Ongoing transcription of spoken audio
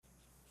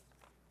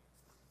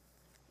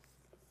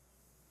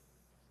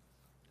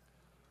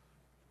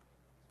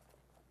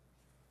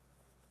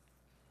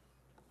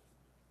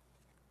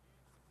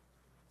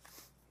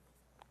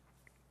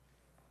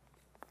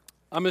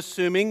I'm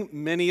assuming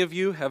many of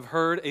you have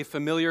heard a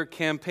familiar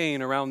campaign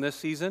around this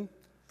season.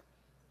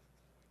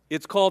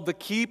 It's called the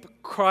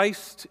Keep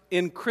Christ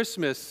in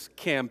Christmas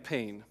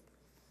campaign.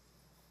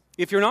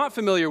 If you're not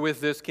familiar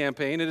with this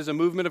campaign, it is a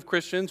movement of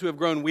Christians who have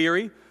grown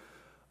weary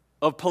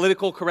of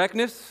political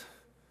correctness,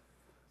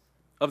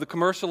 of the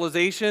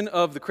commercialization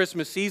of the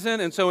Christmas season,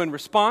 and so in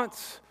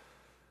response,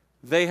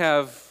 they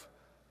have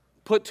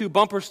put to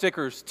bumper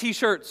stickers,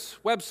 t-shirts,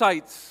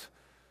 websites,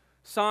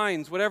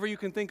 signs, whatever you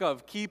can think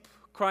of, Keep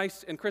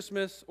Christ in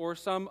Christmas, or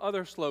some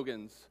other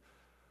slogans.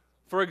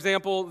 For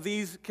example,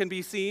 these can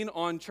be seen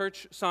on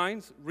church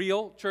signs,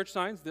 real church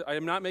signs. I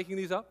am not making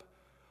these up.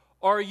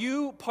 Are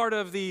you part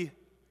of the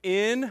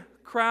in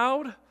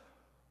crowd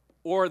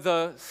or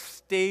the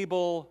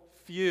stable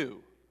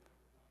few?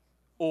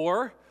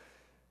 Or,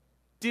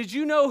 did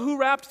you know who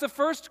wrapped the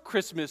first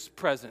Christmas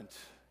present?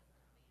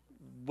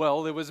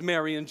 Well, it was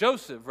Mary and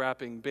Joseph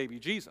wrapping baby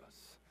Jesus.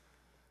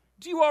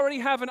 Do you already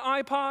have an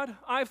iPod,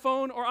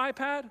 iPhone, or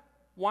iPad?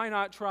 Why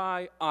not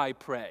try I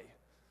Pray?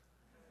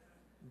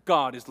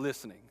 God is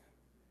listening.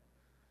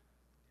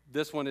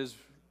 This one is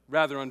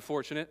rather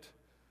unfortunate.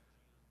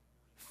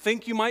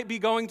 Think you might be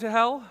going to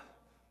hell?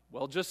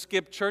 Well, just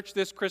skip church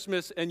this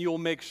Christmas and you'll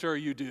make sure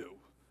you do.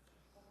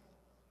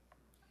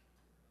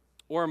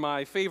 Or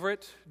my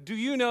favorite, do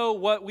you know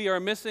what we are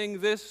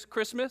missing this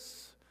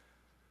Christmas?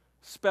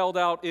 Spelled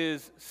out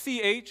is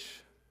CH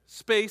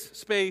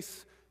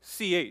space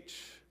CH.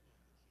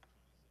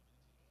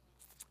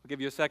 I'll give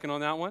you a second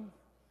on that one.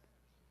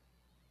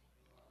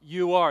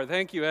 You are.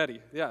 Thank you,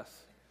 Eddie.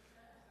 Yes.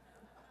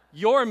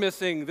 You're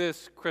missing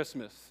this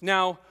Christmas.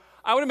 Now,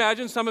 I would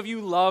imagine some of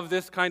you love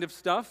this kind of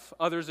stuff.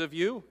 Others of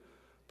you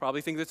probably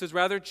think this is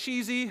rather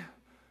cheesy.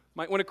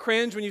 Might want to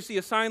cringe when you see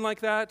a sign like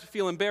that,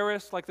 feel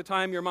embarrassed, like the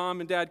time your mom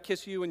and dad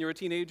kiss you when you're a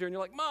teenager and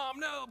you're like, Mom,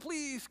 no,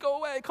 please, go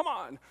away, come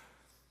on.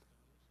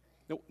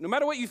 No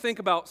matter what you think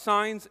about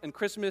signs and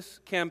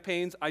Christmas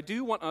campaigns, I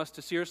do want us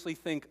to seriously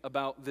think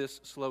about this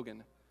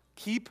slogan: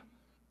 Keep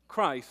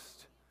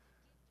Christ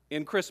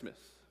in Christmas.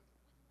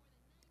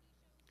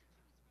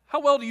 How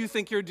well do you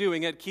think you're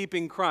doing at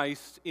keeping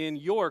Christ in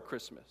your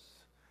Christmas?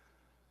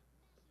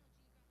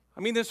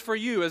 I mean this for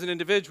you as an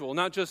individual,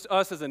 not just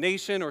us as a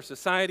nation or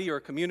society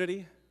or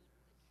community.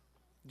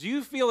 Do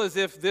you feel as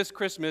if this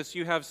Christmas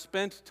you have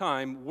spent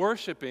time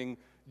worshiping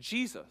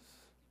Jesus?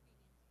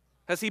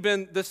 Has he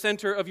been the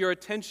center of your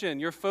attention,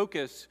 your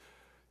focus,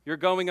 your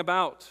going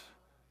about,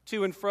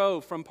 to and fro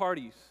from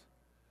parties?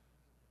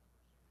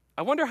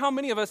 I wonder how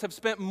many of us have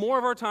spent more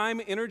of our time,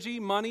 energy,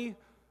 money,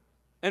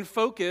 and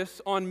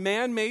focus on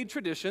man-made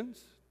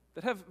traditions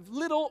that have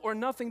little or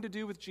nothing to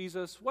do with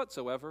Jesus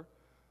whatsoever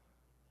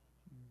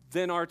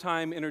than our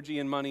time, energy,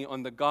 and money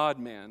on the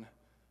God-man,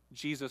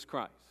 Jesus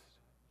Christ.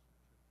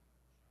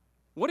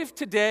 What if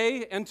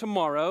today and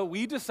tomorrow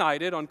we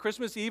decided on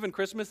Christmas Eve and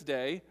Christmas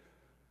Day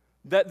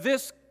that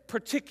this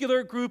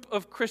particular group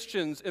of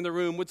Christians in the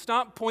room would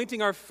stop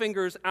pointing our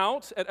fingers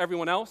out at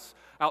everyone else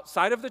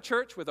outside of the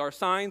church with our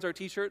signs, our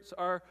t-shirts,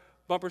 our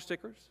bumper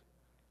stickers,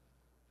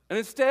 and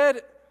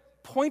instead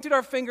pointed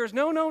our fingers,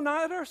 no,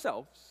 not at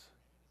ourselves,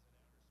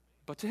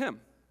 but to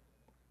him?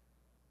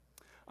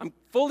 I'm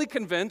fully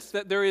convinced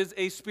that there is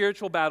a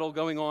spiritual battle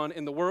going on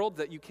in the world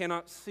that you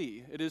cannot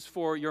see. It is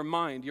for your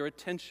mind, your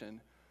attention.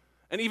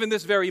 And even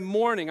this very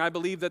morning, I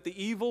believe that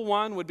the evil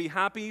one would be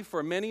happy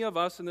for many of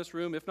us in this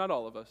room, if not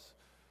all of us,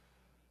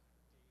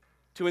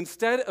 to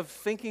instead of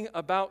thinking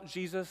about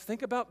Jesus,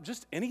 think about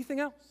just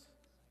anything else,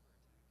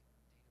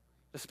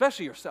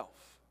 especially yourself.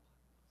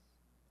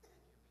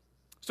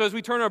 So as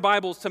we turn our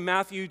Bibles to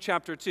Matthew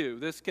chapter 2,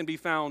 this can be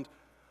found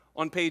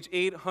on page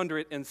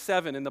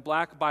 807 in the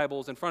black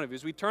Bibles in front of you.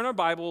 As we turn our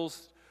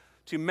Bibles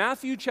to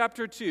Matthew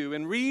chapter 2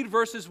 and read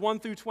verses 1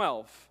 through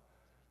 12,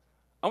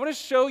 I want to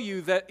show you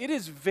that it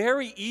is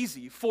very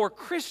easy for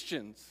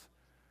Christians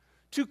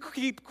to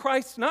keep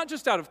Christ not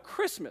just out of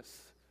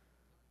Christmas,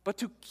 but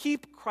to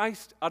keep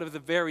Christ out of the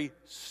very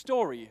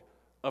story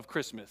of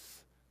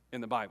Christmas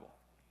in the Bible.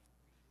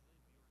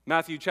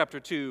 Matthew chapter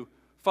 2,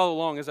 follow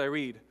along as I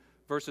read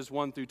verses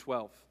 1 through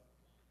 12.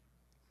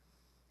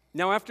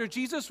 Now after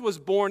Jesus was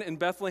born in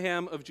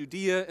Bethlehem of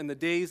Judea in the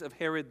days of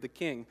Herod the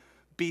king,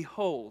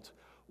 behold,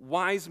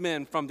 wise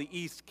men from the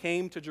east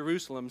came to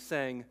Jerusalem,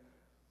 saying,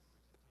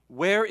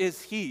 Where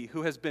is he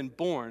who has been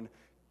born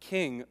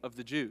King of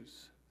the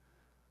Jews?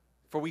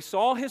 For we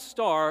saw his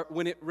star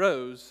when it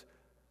rose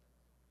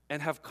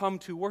and have come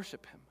to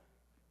worship him.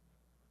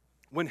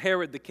 When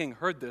Herod the king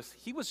heard this,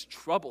 he was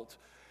troubled,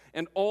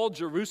 and all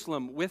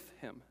Jerusalem with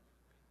him.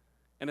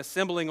 And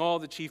assembling all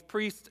the chief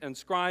priests and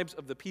scribes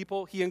of the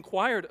people, he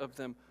inquired of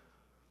them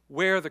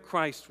where the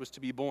Christ was to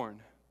be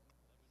born.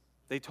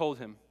 They told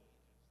him,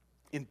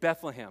 In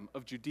Bethlehem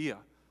of Judea.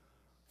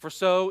 For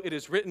so it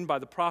is written by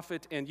the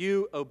prophet, And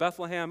you, O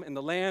Bethlehem, in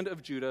the land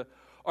of Judah,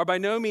 are by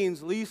no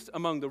means least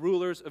among the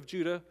rulers of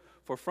Judah,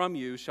 for from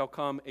you shall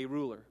come a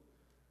ruler,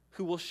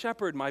 who will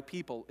shepherd my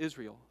people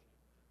Israel.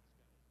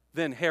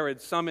 Then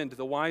Herod summoned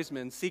the wise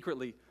men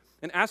secretly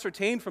and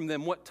ascertained from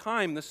them what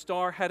time the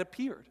star had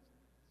appeared.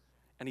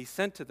 And he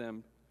sent to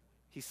them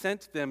he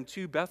sent them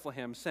to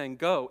Bethlehem, saying,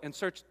 "Go and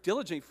search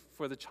diligently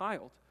for the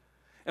child.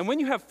 And when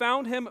you have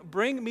found him,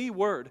 bring me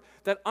word,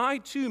 that I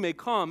too may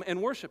come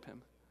and worship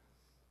him."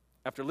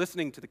 After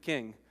listening to the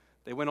king,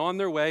 they went on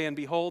their way, and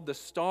behold, the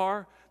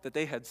star that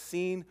they had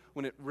seen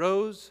when it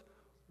rose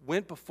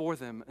went before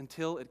them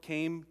until it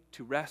came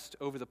to rest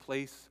over the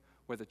place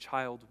where the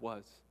child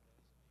was.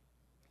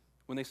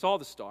 When they saw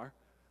the star,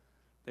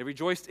 they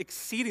rejoiced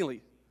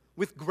exceedingly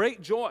with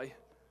great joy.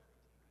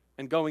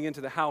 And going into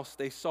the house,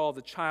 they saw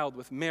the child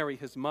with Mary,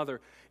 his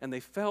mother, and they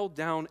fell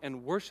down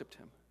and worshipped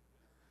him.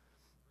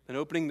 And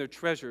opening their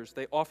treasures,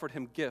 they offered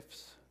him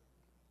gifts,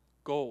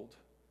 gold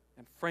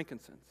and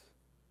frankincense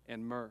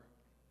and myrrh.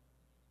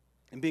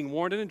 And being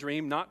warned in a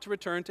dream not to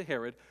return to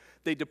Herod,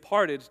 they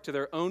departed to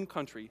their own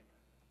country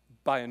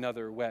by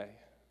another way.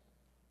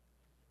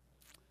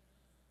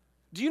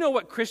 Do you know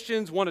what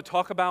Christians want to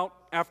talk about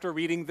after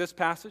reading this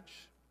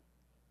passage?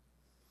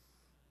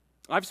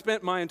 I've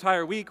spent my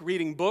entire week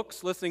reading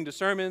books, listening to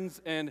sermons,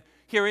 and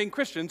hearing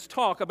Christians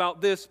talk about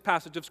this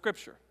passage of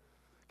Scripture.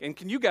 And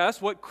can you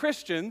guess what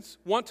Christians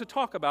want to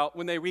talk about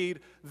when they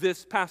read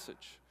this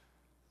passage?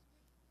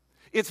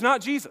 It's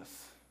not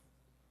Jesus.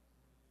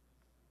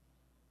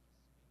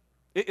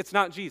 It's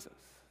not Jesus.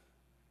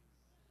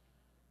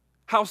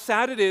 How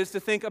sad it is to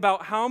think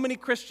about how many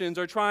Christians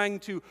are trying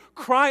to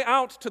cry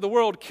out to the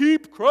world,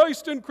 "Keep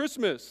Christ in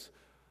Christmas."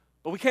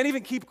 But we can't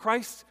even keep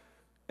Christ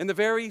in the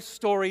very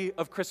story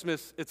of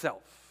Christmas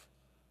itself.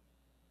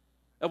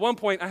 At one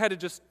point, I had to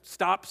just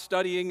stop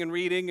studying and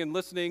reading and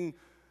listening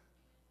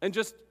and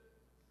just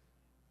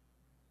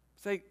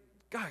say,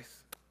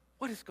 "Guys,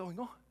 what is going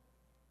on?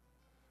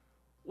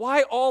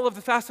 Why all of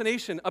the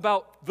fascination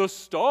about the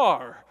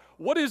star?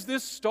 What is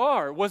this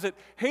star? Was it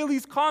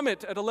Halley's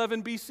Comet at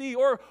 11 BC,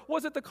 or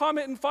was it the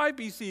comet in 5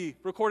 BC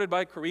recorded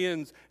by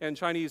Koreans and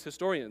Chinese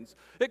historians?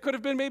 It could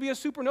have been maybe a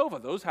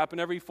supernova. Those happen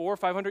every 400 or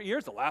 500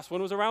 years. The last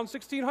one was around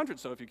 1600,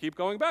 so if you keep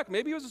going back,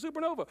 maybe it was a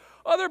supernova.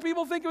 Other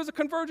people think it was a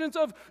convergence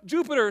of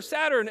Jupiter,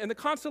 Saturn, and the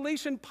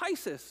constellation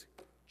Pisces.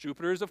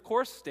 Jupiter is, of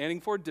course, standing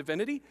for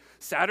divinity.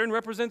 Saturn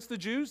represents the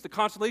Jews. The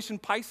constellation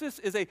Pisces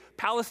is a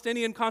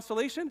Palestinian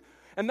constellation.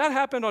 And that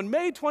happened on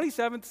May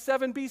 27th,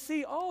 7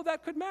 BC. Oh,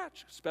 that could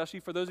match,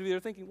 especially for those of you that are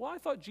thinking, "Well, I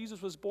thought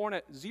Jesus was born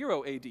at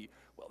 0 AD.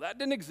 Well, that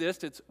didn't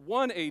exist. It's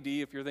 1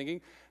 AD if you're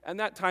thinking, and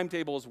that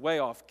timetable is way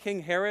off.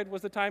 King Herod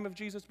was the time of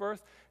Jesus'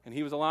 birth, and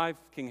he was alive.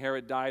 King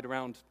Herod died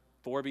around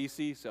 4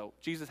 BC, so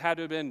Jesus had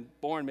to have been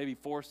born maybe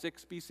 4,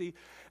 6 BC.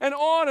 And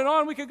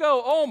on we could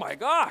go. Oh my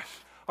gosh,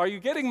 are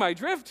you getting my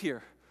drift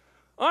here?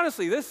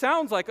 Honestly, this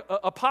sounds like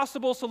a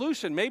possible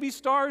solution. Maybe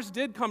stars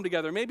did come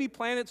together. Maybe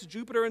planets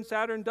Jupiter and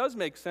Saturn does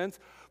make sense.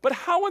 But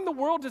how in the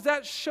world does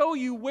that show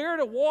you where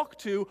to walk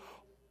to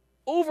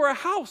over a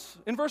house?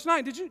 In verse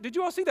 9, did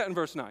you all see that in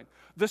verse 9?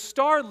 The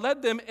star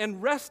led them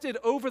and rested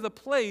over the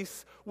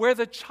place where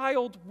the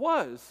child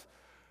was.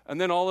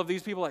 And then all of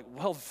these people are like,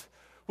 "Well,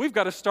 we've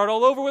got to start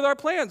all over with our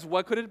plans.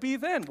 What could it be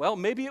then?" Well,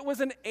 maybe it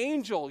was an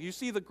angel. You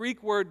see, the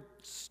Greek word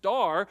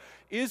star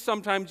is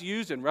sometimes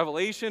used in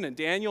Revelation and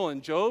Daniel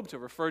and Job to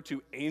refer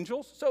to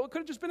angels. So it could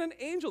have just been an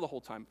angel the whole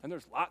time. And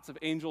there's lots of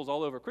angels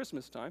all over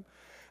Christmas time.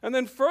 And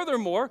then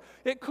furthermore,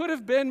 it could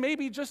have been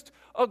maybe just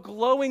a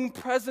glowing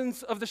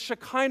presence of the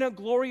Shekinah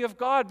glory of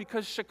God,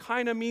 because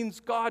Shekinah means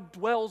God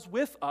dwells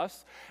with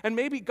us. And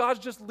maybe God's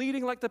just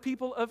leading like the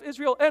people of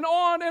Israel. And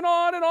on and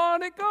on and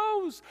on it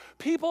goes.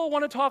 People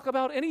want to talk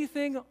about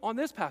anything on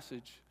this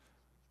passage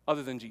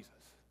other than Jesus.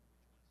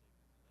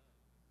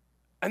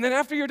 And then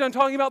after you're done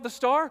talking about the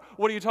star,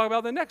 what do you talk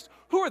about then next?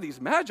 Who are these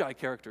magi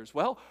characters?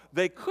 Well,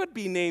 they could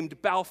be named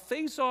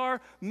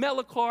Balthasar,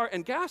 Melchior,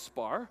 and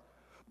Gaspar.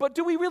 But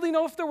do we really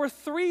know if there were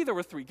three? There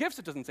were 3 gifts.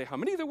 It doesn't say how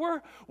many there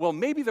were. Well,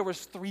 maybe there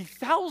was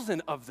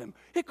 3,000 of them.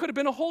 It could have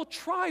been a whole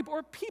tribe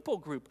or people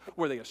group.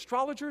 Were they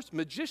astrologers,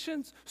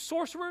 magicians,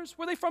 sorcerers?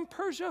 Were they from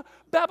Persia,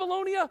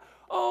 Babylonia?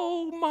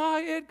 Oh my,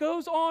 it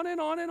goes on and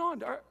on and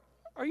on.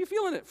 Are you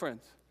feeling it,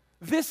 friends?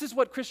 This is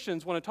what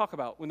Christians want to talk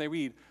about when they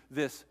read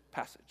this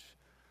passage.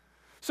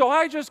 So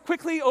I just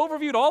quickly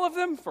overviewed all of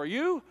them for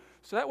you,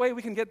 so that way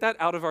we can get that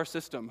out of our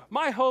system.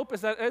 My hope is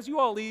that as you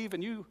all leave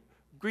and you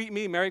greet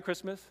me, Merry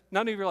Christmas,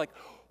 none of you are like,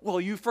 "Well,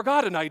 you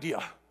forgot an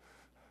idea."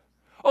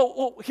 Oh,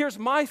 well, here's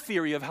my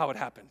theory of how it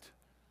happened.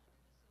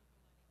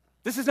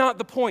 This is not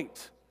the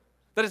point.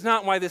 That is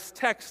not why this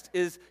text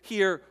is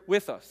here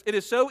with us. It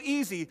is so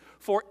easy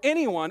for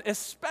anyone,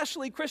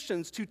 especially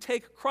Christians, to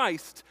take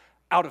Christ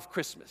out of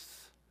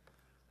Christmas.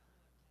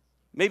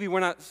 Maybe we're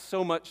not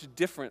so much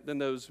different than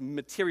those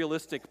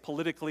materialistic,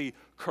 politically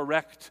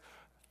correct,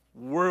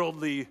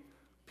 worldly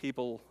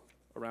people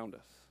around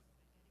us.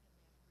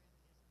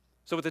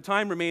 So with the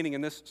time remaining in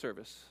this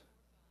service,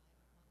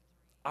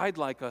 I'd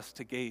like us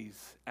to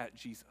gaze at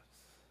Jesus.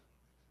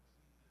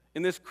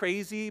 In this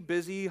crazy,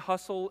 busy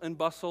hustle and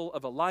bustle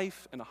of a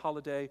life and a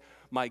holiday,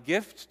 my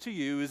gift to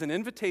you is an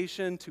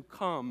invitation to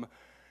come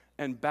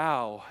and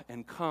bow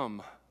and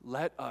come.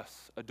 Let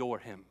us adore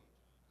him.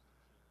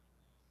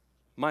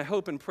 My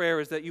hope and prayer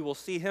is that you will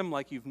see him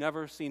like you've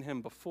never seen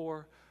him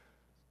before,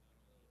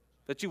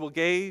 that you will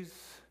gaze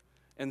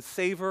and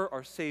savor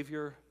our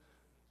Savior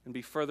and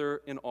be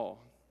further in awe.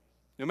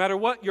 No matter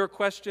what your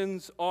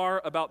questions are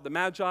about the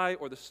Magi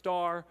or the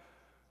star,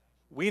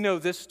 we know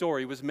this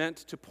story was meant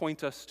to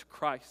point us to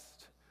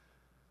Christ.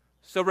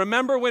 So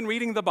remember, when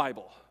reading the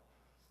Bible,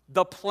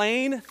 the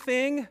plain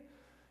thing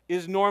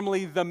is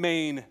normally the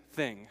main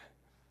thing.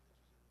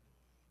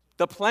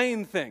 The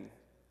plain thing,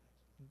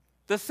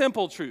 the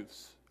simple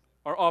truths,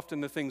 are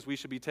often the things we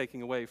should be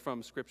taking away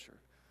from Scripture.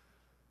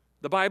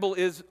 The Bible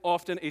is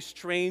often a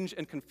strange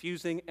and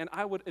confusing, and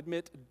I would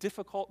admit,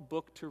 difficult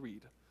book to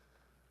read.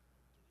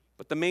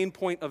 But the main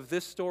point of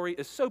this story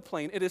is so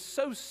plain, it is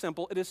so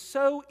simple, it is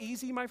so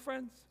easy, my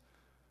friends.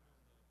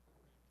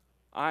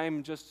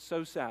 I'm just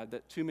so sad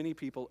that too many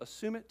people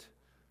assume it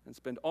and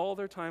spend all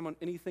their time on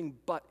anything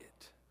but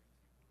it.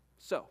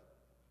 So,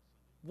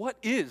 what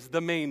is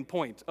the main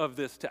point of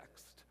this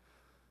text?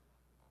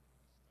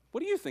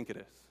 What do you think it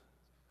is?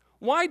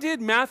 Why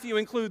did Matthew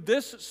include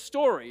this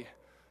story?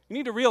 You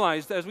need to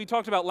realize that, as we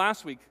talked about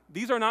last week,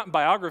 these are not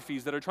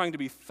biographies that are trying to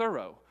be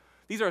thorough.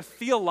 These are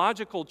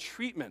theological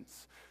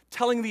treatments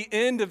telling the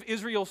end of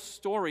Israel's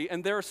story,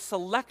 and they're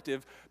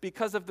selective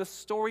because of the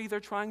story they're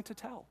trying to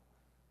tell.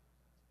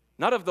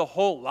 Not of the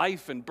whole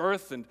life and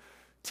birth and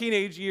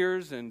teenage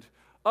years and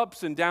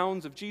ups and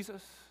downs of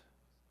Jesus.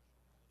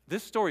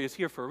 This story is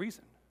here for a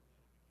reason.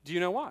 Do you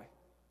know why?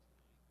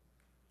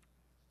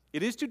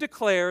 It is to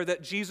declare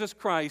that Jesus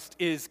Christ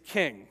is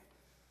King.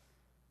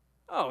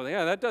 Oh,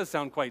 yeah, that does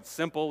sound quite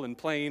simple and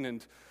plain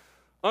and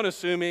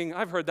unassuming.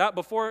 I've heard that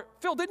before.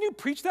 Phil, didn't you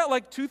preach that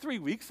like 2-3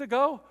 weeks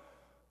ago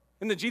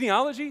in the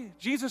genealogy?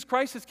 Jesus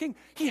Christ is King.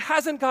 He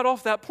hasn't got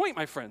off that point,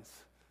 my friends.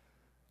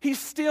 He's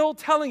still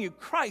telling you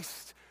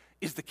Christ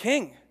is the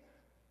King.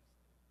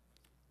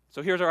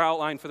 So here's our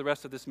outline for the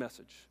rest of this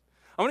message.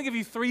 I want to give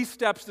you 3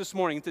 steps this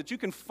morning that you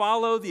can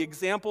follow the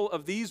example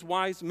of these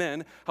wise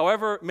men,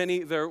 however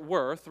many there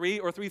were, 3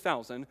 or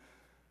 3,000,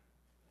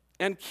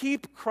 and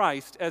keep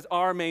Christ as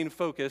our main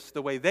focus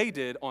the way they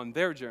did on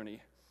their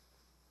journey.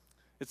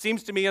 It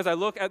seems to me, as I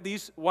look at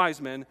these wise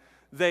men,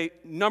 they,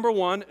 number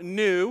 1,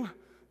 knew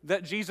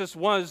that Jesus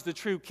was the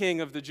true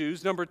King of the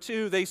Jews. Number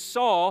 2, they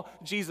saw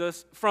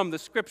Jesus from the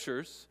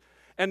Scriptures.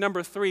 And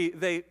number 3,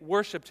 they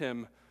worshiped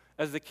him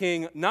as the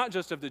King, not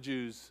just of the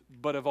Jews,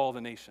 but of all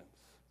the nations.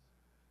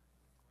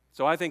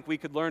 So I think we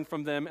could learn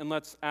from them, and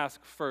let's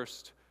ask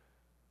first,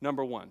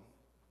 number 1,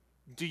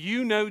 do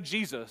you know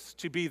Jesus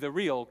to be the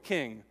real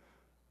King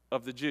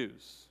of the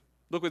Jews?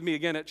 Look with me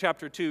again at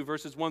chapter 2,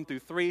 verses 1 through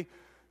 3.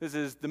 This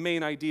is the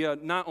main idea,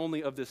 not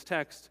only of this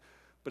text,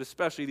 but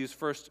especially these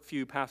first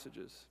few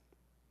passages.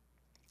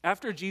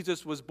 After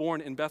Jesus was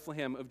born in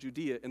Bethlehem of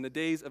Judea in the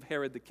days of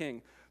Herod the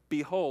king,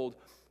 behold,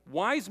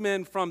 wise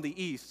men from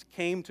the east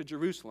came to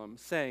Jerusalem,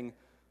 saying,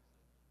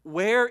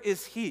 "Where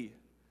is he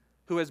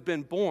who has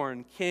been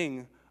born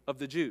King of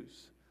the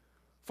Jews?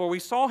 For we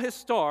saw his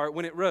star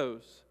when it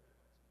rose,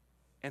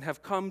 and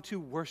have come to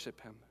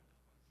worship him."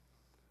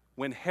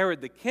 When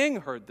Herod the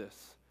king heard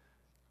this,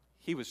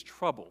 he was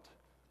troubled,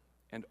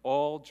 and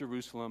all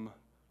Jerusalem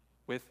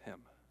with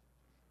him.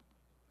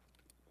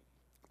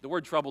 The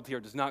word troubled here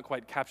does not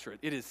quite capture it.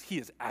 He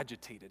is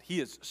agitated. He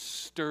is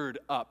stirred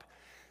up.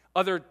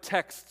 Other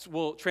texts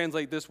will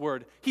translate this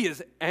word, he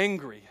is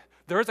angry.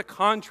 There is a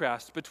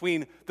contrast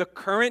between the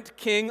current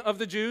king of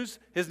the Jews.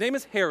 His name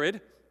is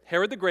Herod,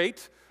 Herod the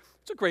Great.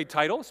 It's a great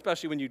title,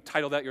 especially when you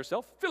title that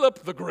yourself, Philip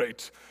the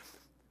Great.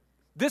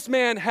 This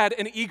man had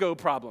an ego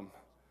problem.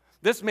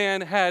 This man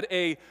had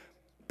a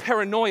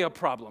paranoia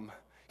problem.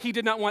 He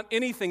did not want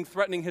anything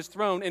threatening his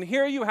throne. And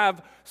here you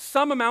have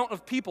some amount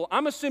of people.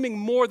 I'm assuming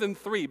more than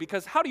 3,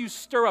 because how do you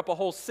stir up a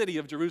whole city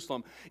of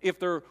Jerusalem if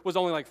there was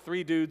only like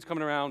 3 dudes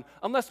coming around?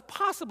 Unless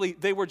possibly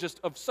they were just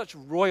of such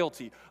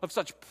royalty, of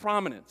such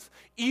prominence.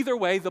 Either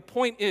way, the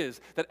point is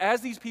that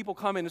as these people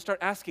come in and start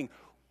asking,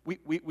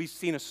 we've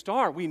seen a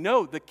star. We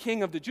know the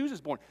King of the Jews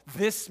is born.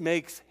 This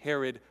makes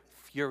Herod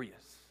furious.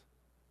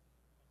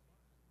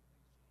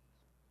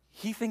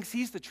 He thinks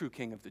he's the true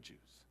King of the Jews.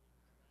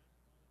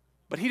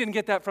 But he didn't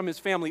get that from his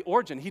family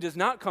origin. He does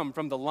not come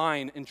from the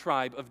line and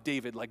tribe of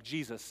David like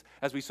Jesus,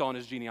 as we saw in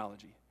his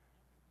genealogy.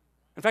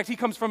 In fact, he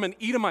comes from an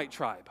Edomite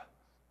tribe,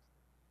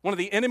 one of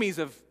the enemies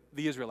of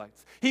the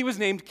Israelites. He was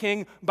named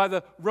king by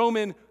the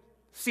Roman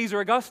Caesar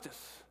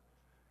Augustus.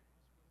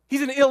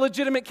 He's an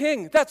illegitimate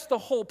king. That's the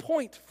whole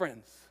point,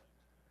 friends.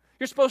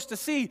 You're supposed to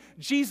see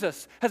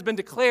Jesus has been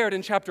declared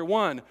in chapter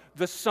 1,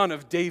 the Son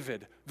of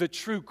David, the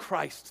true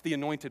Christ, the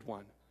anointed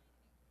one.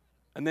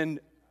 And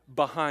then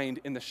behind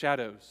in the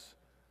shadows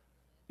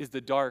is the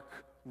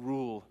dark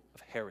rule of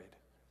Herod.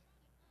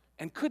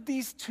 And could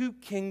these 2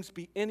 kings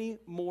be any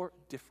more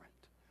different?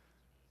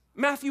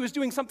 Matthew is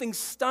doing something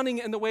stunning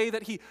in the way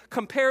that he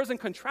compares and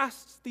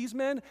contrasts these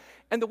men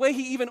and the way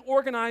he even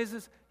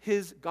organizes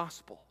his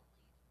gospel.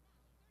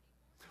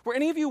 Were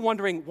any of you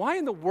wondering why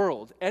in the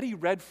world Eddie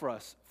read for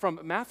us from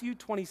Matthew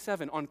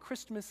 27 on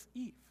Christmas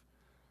Eve?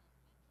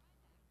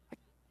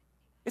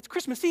 It's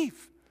Christmas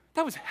Eve.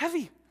 That was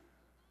heavy.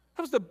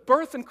 That was the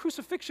birth and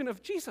crucifixion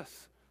of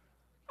Jesus.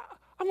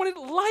 I wanted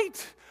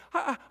light.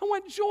 I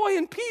want joy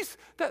and peace.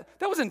 That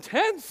was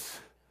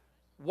intense.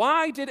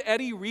 Why did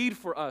Eddie read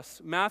for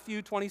us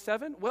Matthew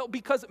 27? Well,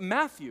 because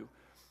Matthew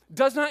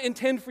does not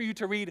intend for you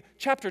to read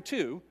chapter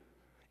 2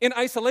 in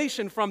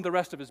isolation from the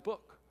rest of his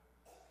book.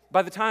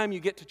 By the time you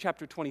get to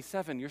chapter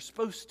 27, you're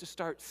supposed to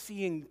start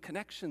seeing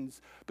connections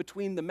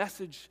between the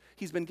message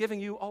he's been giving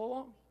you all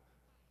along.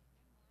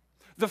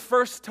 The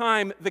first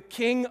time the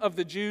King of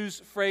the Jews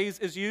phrase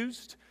is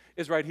used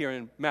is right here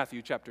in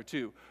Matthew chapter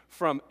 2.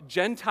 From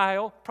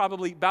Gentile,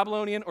 probably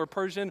Babylonian or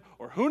Persian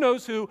or who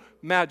knows who,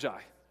 Magi.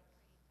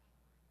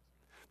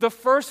 The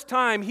first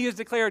time he is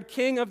declared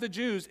King of the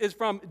Jews is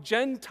from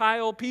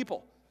Gentile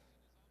people.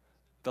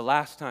 The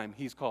last time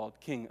he's called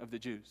King of the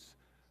Jews,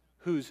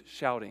 who's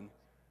shouting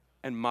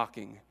and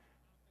mocking,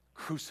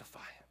 crucify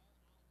him,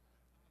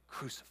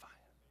 crucify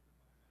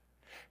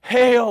him.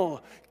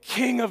 Hail,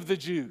 King of the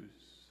Jews.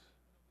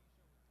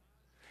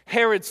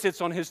 Herod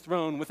sits on his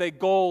throne with a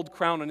gold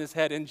crown on his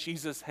head, and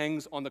Jesus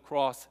hangs on the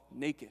cross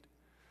naked,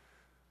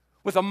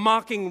 with a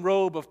mocking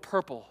robe of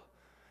purple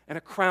and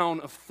a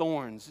crown of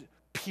thorns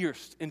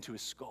pierced into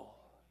his skull.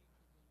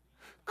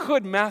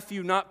 Could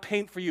Matthew not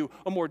paint for you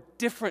a more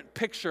different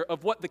picture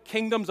of what the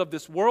kingdoms of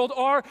this world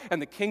are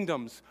and the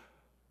kingdoms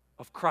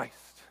of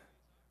Christ?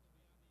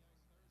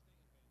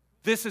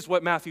 This is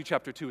what Matthew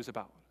chapter 2 is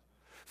about.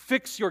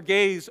 Fix your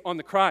gaze on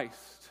the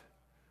Christ.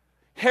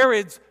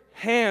 Herod's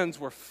hands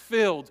were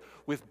filled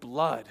with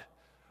blood.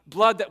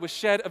 Blood that was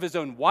shed of his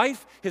own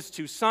wife, his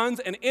 2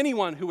 sons, and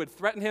anyone who would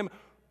threaten him.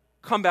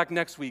 Come back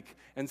next week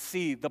and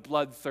see the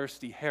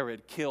bloodthirsty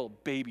Herod kill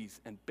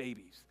babies and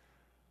babies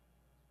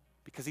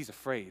because he's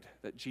afraid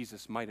that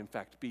Jesus might in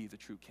fact be the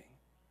true king.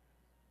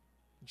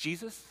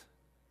 Jesus,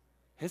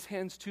 his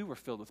hands too were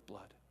filled with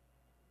blood,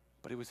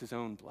 but it was his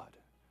own blood,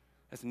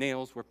 as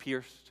nails were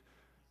pierced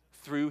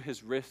through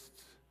his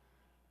wrists,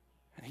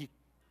 and he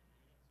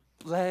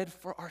bled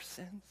for our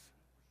sins.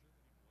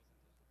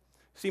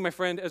 See, my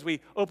friend, as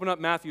we open up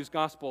Matthew's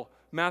gospel,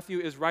 Matthew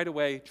is right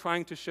away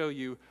trying to show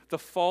you the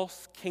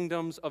false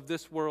kingdoms of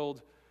this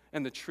world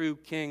and the true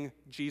king,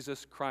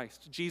 Jesus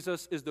Christ.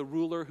 Jesus is the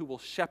ruler who will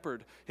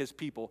shepherd his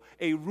people,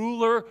 a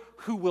ruler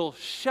who will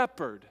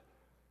shepherd.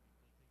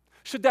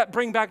 Should that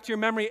bring back to your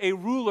memory a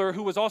ruler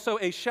who was also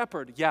a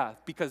shepherd? Yeah,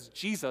 because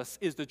Jesus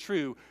is the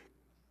true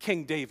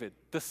King David,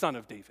 the son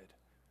of David.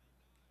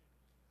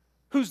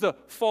 Who's the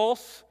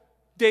false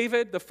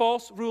David, the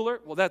false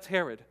ruler? Well, that's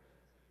Herod,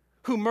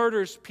 who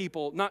murders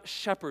people, not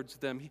shepherds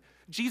them.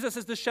 Jesus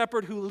is the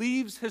shepherd who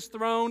leaves his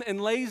throne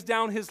and lays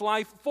down his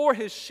life for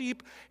his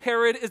sheep.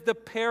 Herod is the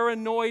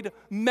paranoid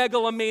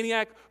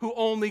megalomaniac who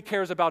only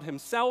cares about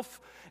himself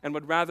and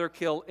would rather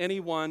kill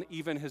anyone,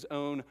 even his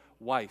own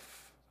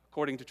wife.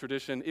 According to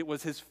tradition, it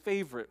was his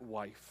favorite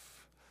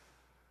wife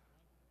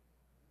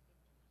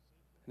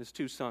and his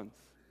 2 sons.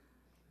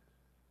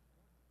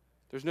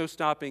 There's no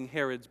stopping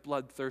Herod's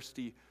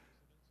bloodthirsty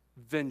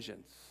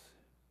vengeance.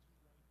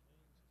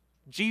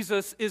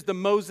 Jesus is the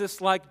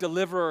Moses-like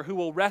deliverer who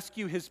will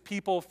rescue his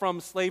people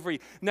from slavery.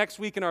 Next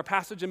week in our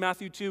passage in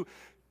Matthew 2,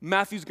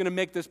 Matthew's going to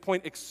make this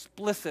point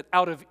explicit.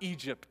 Out of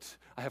Egypt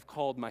I have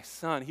called my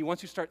son. He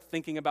wants you to start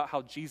thinking about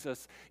how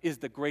Jesus is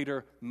the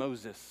greater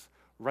Moses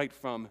right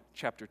from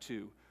chapter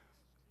 2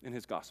 in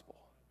his gospel.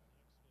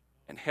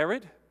 And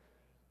Herod,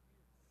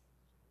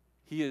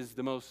 he is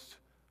the most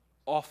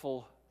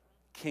awful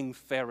King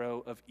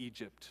Pharaoh of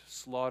Egypt,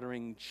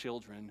 slaughtering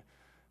children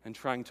and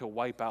trying to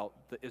wipe out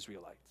the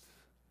Israelites.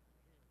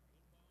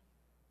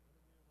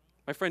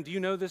 My friend, do you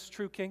know this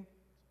true king?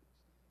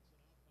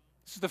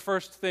 This is the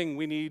first thing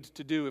we need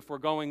to do if we're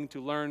going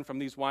to learn from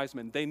these wise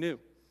men. They knew.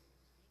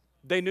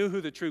 They knew who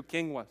the true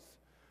king was.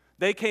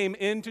 They came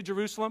into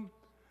Jerusalem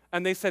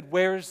and they said,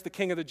 "Where's the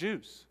king of the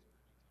Jews?"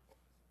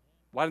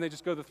 Why didn't they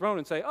just go to the throne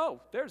and say, "Oh,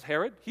 there's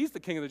Herod. He's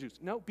the king of the Jews"?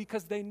 No,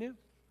 because they knew.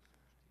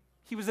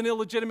 He was an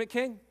illegitimate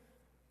king.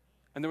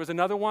 And there was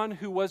another one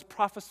who was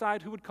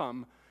prophesied who would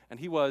come, and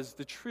he was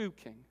the true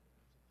king.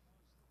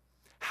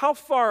 How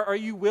far are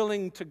you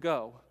willing to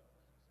go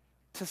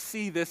to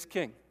see this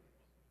king?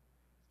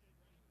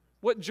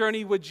 What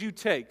journey would you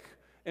take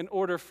in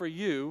order for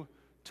you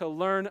to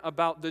learn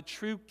about the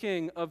true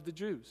king of the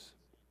Jews?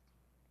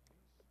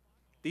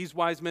 These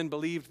wise men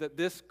believed that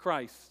this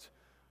Christ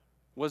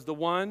was the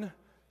one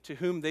to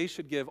whom they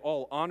should give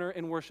all honor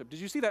and worship. Did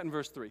you see that in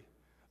verse 3?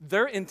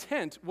 Their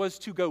intent was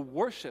to go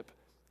worship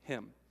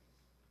him.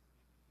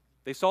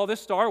 They saw this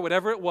star,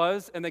 whatever it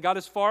was, and they got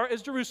as far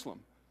as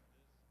Jerusalem.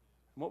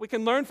 And what we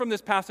can learn from this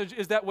passage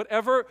is that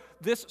whatever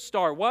this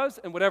star was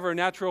and whatever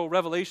natural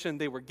revelation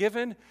they were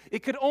given, it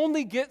could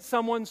only get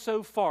someone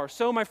so far.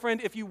 So, my friend,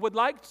 if you would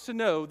like to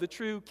know the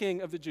true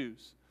king of the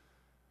Jews,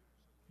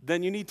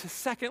 then you need to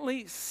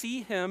secondly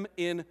see him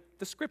in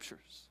the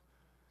Scriptures.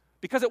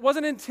 Because it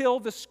wasn't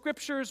until the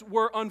Scriptures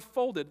were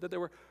unfolded that they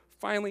were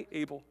finally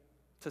able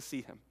to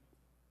see him.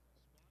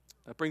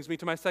 That brings me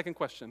to my second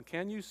question.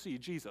 Can you see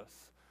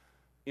Jesus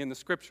in the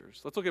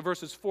Scriptures? Let's look at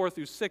verses 4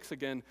 through 6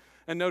 again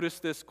and notice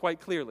this quite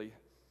clearly.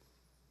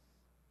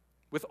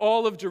 With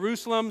all of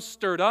Jerusalem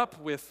stirred up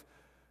with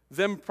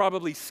them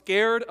probably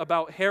scared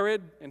about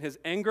Herod and his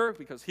anger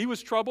because he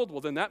was troubled. Well,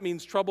 then that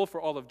means trouble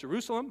for all of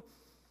Jerusalem.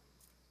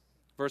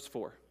 Verse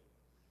 4.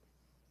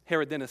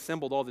 Herod then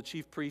assembled all the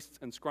chief priests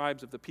and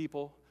scribes of the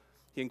people.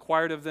 He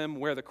inquired of them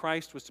where the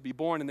Christ was to be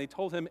born, and they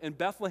told him, in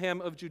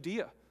Bethlehem of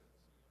Judea.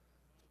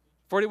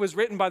 For it was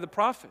written by the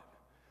prophet,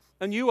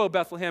 and you, O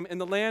Bethlehem, in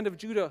the land of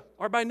Judah,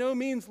 are by no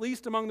means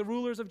least among the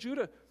rulers of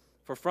Judah,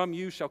 for from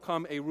you shall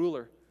come a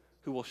ruler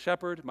who will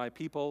shepherd my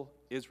people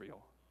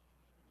Israel.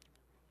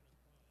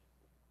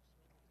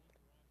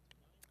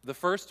 The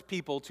first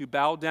people to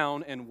bow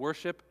down and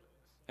worship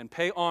and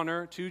pay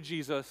honor to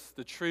Jesus,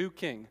 the true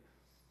King,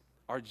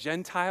 are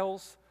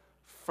Gentiles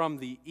from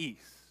the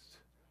east.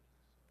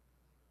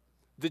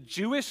 The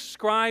Jewish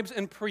scribes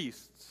and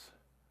priests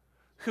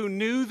who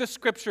knew the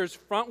scriptures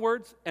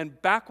frontwards and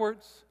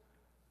backwards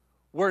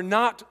were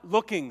not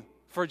looking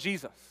for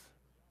Jesus.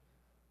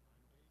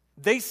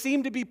 They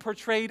seem to be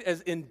portrayed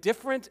as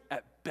indifferent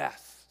at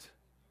best.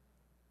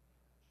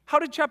 How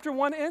did chapter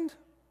 1 end?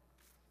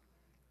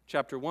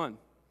 Chapter 1.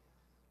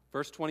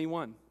 Verse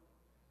 21,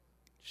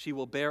 she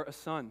will bear a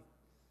son,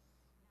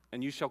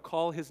 and you shall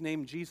call his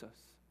name Jesus,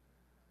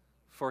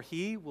 for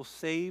he will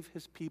save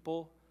his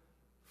people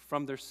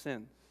from their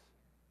sins.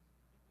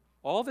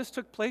 All this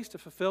took place to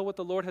fulfill what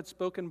the Lord had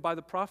spoken by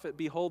the prophet.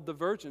 Behold, the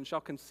virgin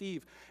shall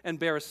conceive and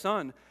bear a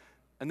son,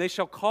 and they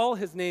shall call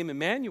his name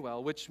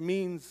Emmanuel, which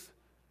means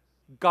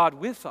God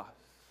with us.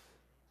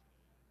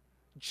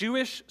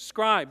 Jewish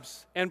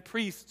scribes and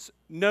priests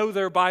know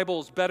their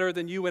Bibles better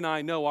than you and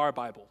I know our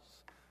Bibles.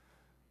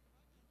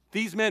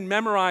 These men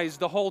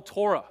memorized the whole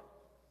Torah.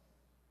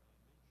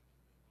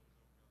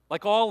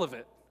 Like all of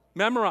it,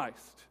 memorized.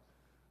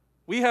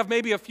 We have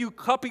maybe a few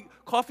coffee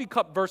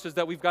cup verses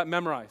that we've got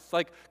memorized.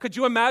 Like, could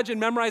you imagine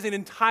memorizing an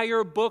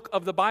entire book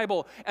of the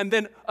Bible and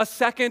then a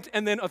second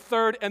and then a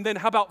third and then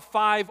how about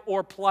 5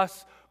 or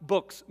plus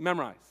books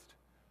memorized?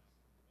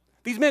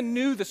 These men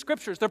knew the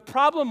scriptures. The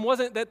problem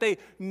wasn't that they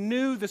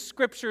knew the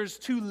scriptures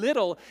too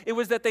little. It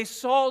was that they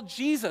saw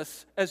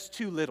Jesus as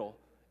too little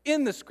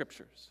in the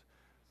scriptures.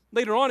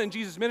 Later on in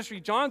Jesus'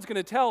 ministry, John's going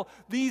to tell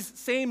these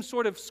same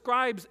sort of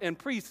scribes and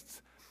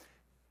priests,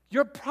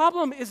 your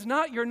problem is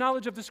not your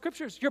knowledge of the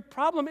scriptures. Your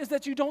problem is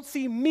that you don't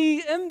see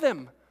me in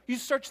them. You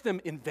search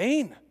them in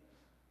vain.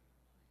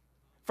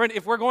 Friend,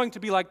 if we're going to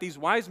be like these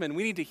wise men,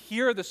 we need to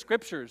hear the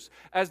scriptures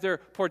as they're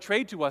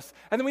portrayed to us,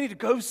 and then we need to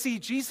go see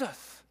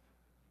Jesus.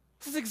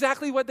 This is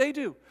exactly what they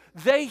do.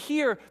 They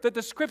hear that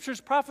the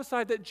scriptures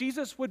prophesied that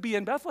Jesus would be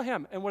in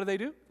Bethlehem. And what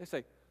do? They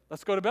say,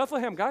 let's go to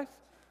Bethlehem, guys.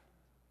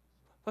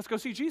 Let's go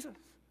see Jesus.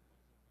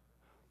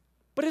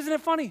 But isn't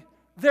it funny?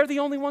 They're the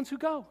only ones who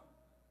go.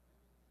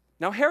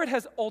 Now, Herod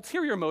has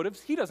ulterior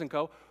motives. He doesn't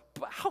go.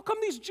 But how come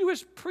these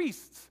Jewish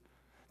priests,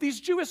 these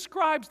Jewish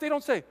scribes, they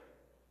don't say,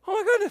 oh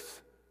my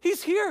goodness,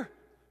 he's here.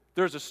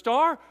 There's a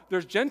star.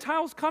 There's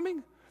Gentiles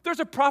coming. There's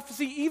a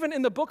prophecy even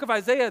in the book of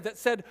Isaiah that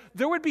said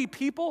there would be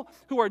people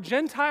who are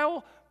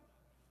Gentile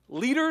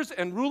leaders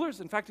and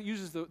rulers. In fact, it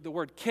uses the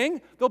word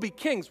king. There'll be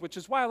kings, which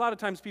is why a lot of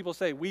times people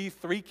say, we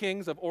 3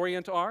 kings of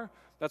Orient are.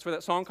 That's where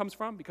that song comes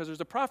from, because there's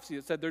a prophecy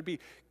that said there'd be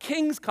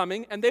kings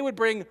coming, and they would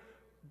bring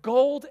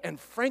gold and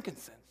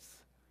frankincense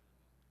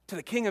to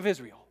the king of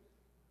Israel.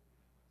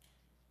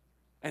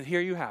 And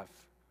here you have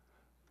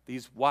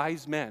these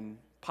wise men,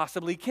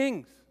 possibly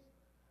kings,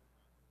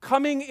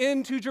 coming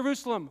into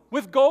Jerusalem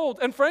with gold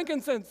and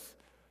frankincense.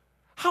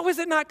 How is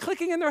it not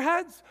clicking in their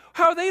heads?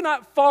 How are they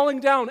not falling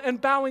down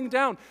and bowing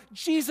down?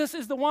 Jesus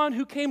is the one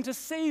who came to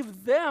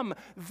save them,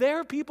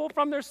 their people,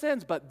 from their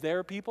sins, but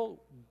their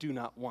people do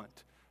not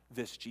want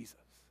this Jesus.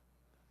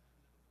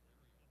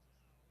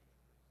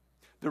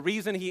 The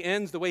reason he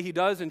ends the way he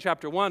does in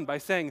chapter 1 by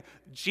saying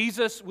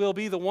Jesus will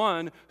be the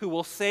one who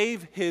will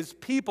save his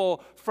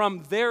people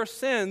from their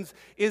sins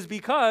is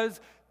because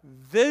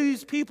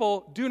these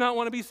people do not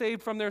want to be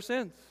saved from their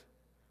sins.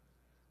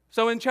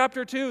 So in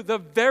chapter 2, the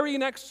very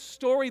next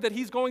story that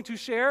he's going to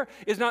share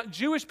is not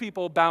Jewish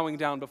people bowing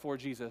down before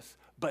Jesus,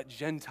 but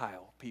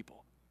Gentile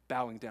people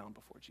bowing down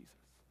before Jesus.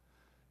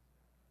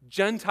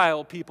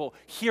 Gentile people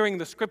hearing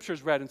the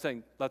scriptures read and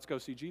saying, let's go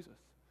see Jesus.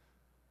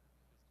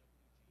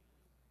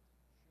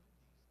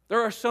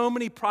 There are so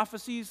many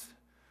prophecies.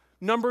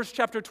 Numbers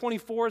chapter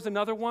 24 is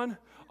another one.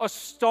 A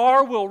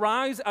star will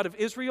rise out of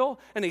Israel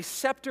and a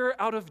scepter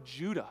out of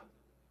Judah.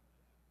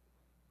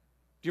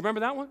 Do you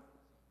remember that one?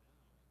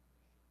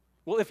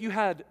 Well, if you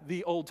had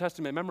the Old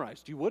Testament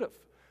memorized, you would have.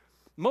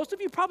 Most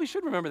of you probably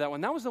should remember that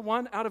one. That was the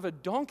one out of a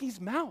donkey's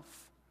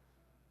mouth.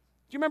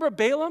 Do you remember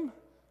Balaam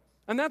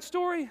and that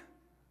story?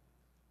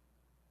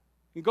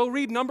 You go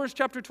read Numbers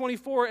chapter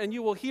 24 and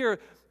you will hear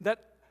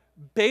that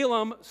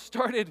Balaam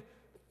started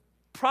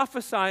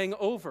prophesying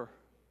over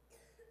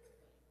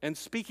and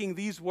speaking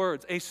these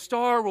words, a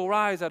star will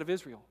rise out of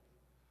Israel.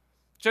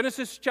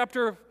 Genesis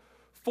chapter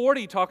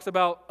 40 talks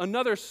about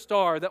another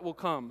star that will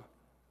come.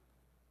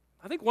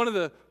 I think one of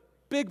the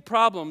big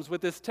problems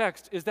with this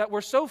text is that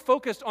we're so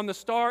focused on the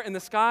star in the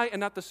sky and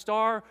not the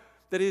star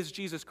that is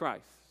Jesus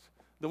Christ,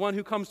 the one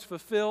who comes to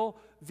fulfill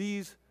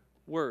these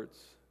words.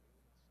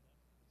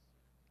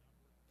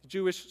 The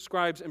Jewish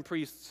scribes and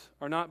priests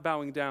are not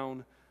bowing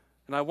down,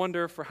 and I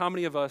wonder for how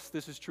many of us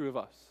this is true of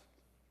us.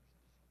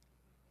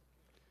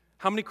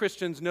 How many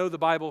Christians know the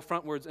Bible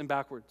frontwards and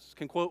backwards,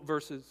 can quote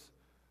verses?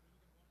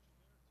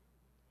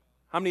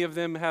 How many of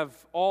them have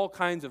all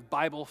kinds of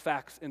Bible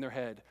facts in their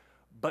head,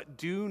 but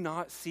do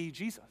not see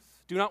Jesus,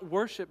 do not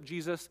worship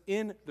Jesus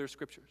in their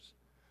scriptures?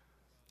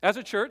 As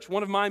a church,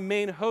 one of my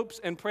main hopes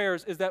and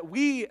prayers is that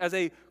we, as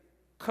a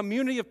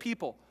community of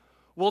people,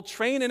 will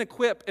train and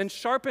equip and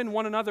sharpen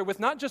one another with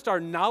not just our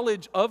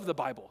knowledge of the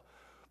Bible,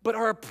 but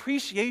our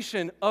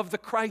appreciation of the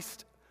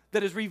Christ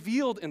that is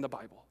revealed in the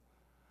Bible.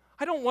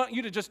 I don't want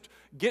you to just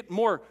get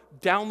more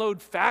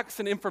download facts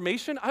and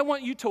information. I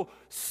want you to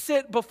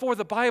sit before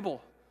the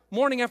Bible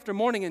morning after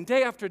morning and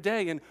day after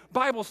day in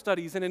Bible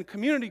studies and in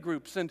community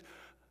groups and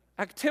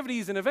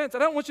activities and events. I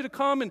don't want you to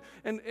come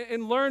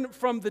and learn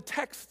from the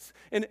texts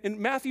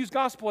in Matthew's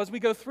gospel as we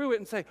go through it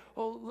and say,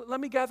 oh, let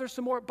me gather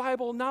some more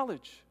Bible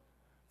knowledge.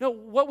 No,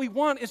 what we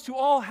want is to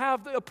all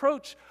have the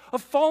approach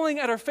of falling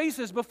at our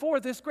faces before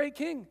this great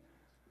King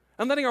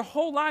and letting our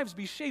whole lives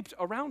be shaped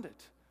around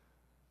it.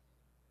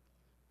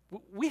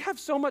 We have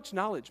so much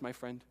knowledge, my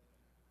friend.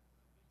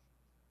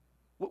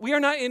 We are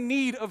not in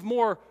need of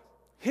more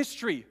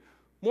history,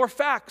 more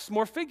facts,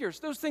 more figures.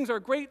 Those things are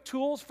great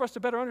tools for us to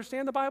better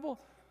understand the Bible.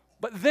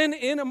 But then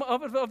in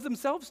of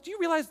themselves, do you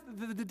realize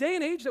the day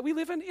and age that we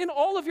live in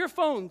all of your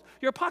phones,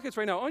 your pockets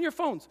right now, on your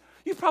phones,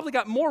 you've probably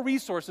got more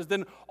resources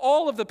than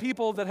all of the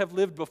people that have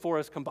lived before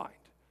us combined.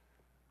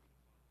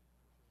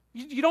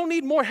 You don't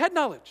need more head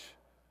knowledge.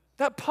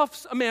 That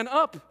puffs a man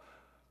up.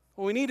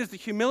 What we need is the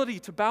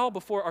humility to bow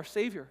before our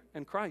Savior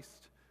and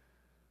Christ.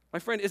 My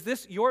friend, is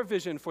this your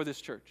vision for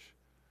this church?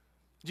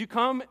 Do you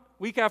come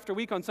week after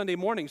week on Sunday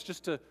mornings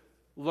just to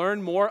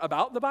learn more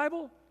about the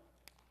Bible?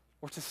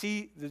 Or to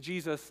see the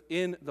Jesus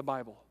in the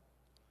Bible?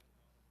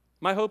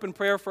 My hope and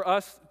prayer for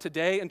us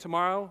today and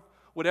tomorrow,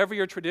 whatever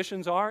your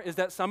traditions are, is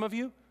that some of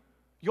you,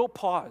 you'll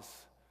pause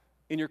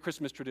in your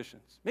Christmas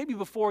traditions, maybe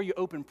before you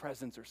open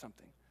presents or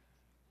something,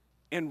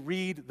 and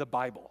read the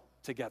Bible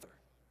together.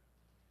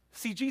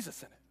 See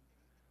Jesus in it.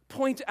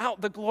 Point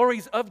out the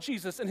glories of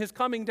Jesus and his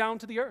coming down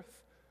to the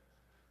earth.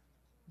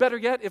 Better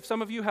yet, if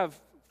some of you have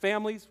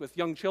families with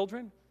young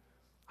children,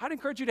 I'd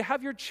encourage you to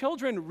have your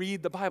children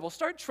read the Bible.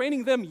 Start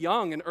training them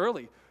young and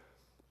early.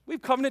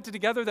 We've covenanted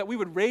together that we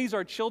would raise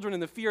our children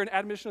in the fear and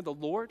admonition of the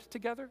Lord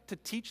together to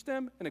teach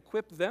them and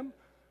equip them.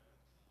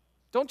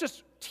 Don't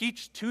just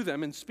teach to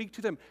them and speak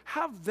to them.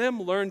 Have them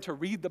learn to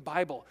read the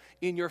Bible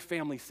in your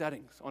family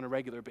settings on a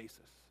regular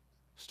basis.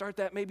 Start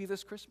that maybe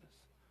this Christmas.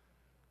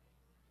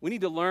 We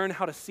need to learn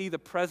how to see the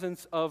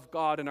presence of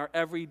God in our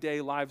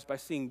everyday lives by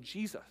seeing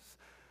Jesus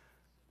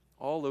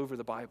all over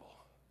the Bible.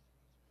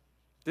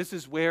 This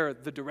is where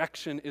the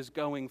direction is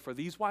going for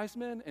these wise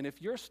men. And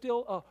if you're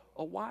still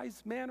a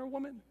wise man or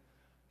woman,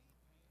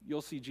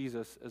 you'll see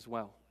Jesus as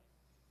well.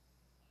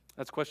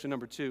 That's question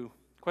number 2.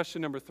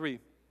 Question number 3.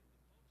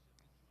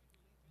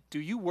 Do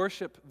you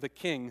worship the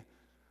King,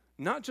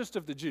 not just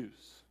of the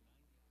Jews,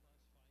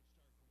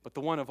 but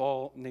the one of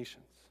all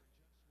nations?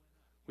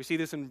 We see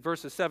this in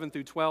verses 7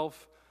 through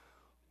 12.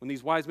 When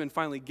these wise men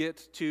finally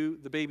get to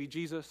the baby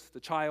Jesus, the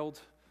child,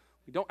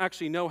 we don't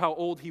actually know how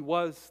old he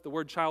was. The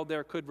word child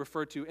there could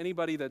refer to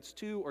anybody that's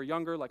 2 or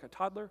younger, like a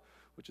toddler,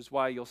 which is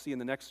why you'll see in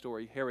the next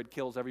story, Herod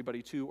kills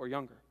everybody 2 or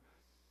younger.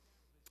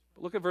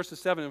 But look at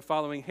verses 7 and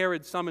following.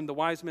 Herod summoned the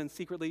wise men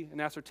secretly and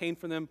ascertained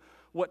from them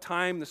what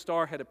time the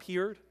star had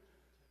appeared.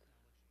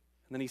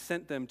 And then he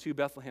sent them to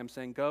Bethlehem,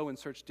 saying, "Go and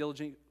search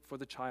diligently for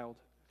the child.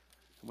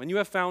 And when you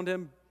have found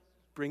him,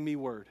 bring me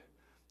word,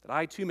 that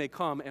I too may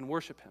come and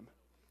worship him."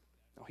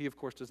 Now he, of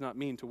course, does not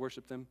mean to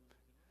worship them.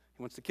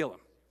 He wants to kill him.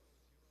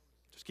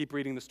 Just keep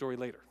reading the story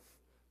later.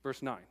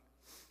 Verse 9.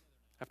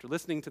 After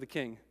listening to the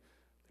king,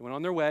 they went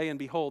on their way, and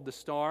behold, the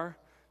star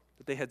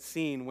that they had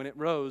seen when it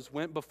rose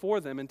went before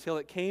them until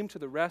it came to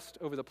the rest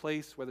over the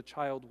place where the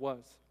child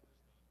was.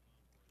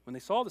 When they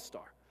saw the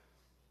star,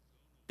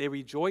 they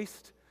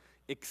rejoiced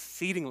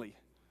exceedingly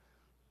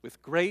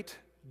with great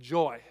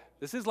joy.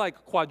 This is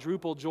like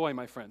quadruple joy,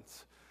 my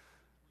friends.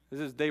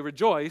 They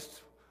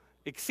rejoiced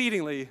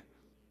exceedingly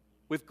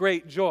with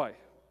great joy.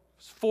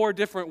 4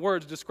 different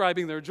words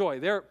describing their joy.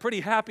 They're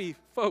pretty happy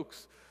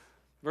folks.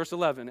 Verse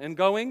 11, and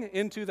going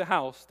into the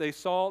house, they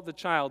saw the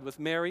child with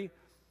Mary,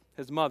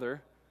 his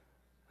mother,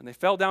 and they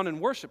fell down and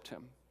worshiped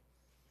him.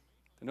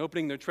 And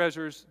opening their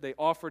treasures, they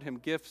offered him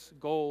gifts,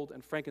 gold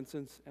and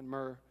frankincense and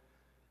myrrh.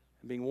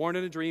 And being warned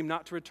in a dream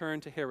not to return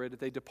to Herod,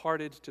 they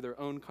departed to their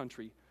own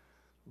country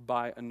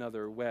by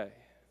another way.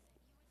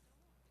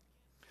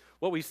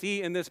 What we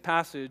see in this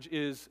passage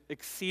is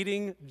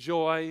exceeding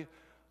joy,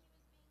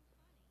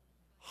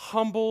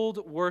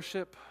 humbled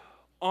worship,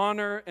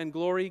 honor and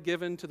glory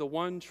given to the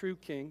one true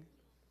King.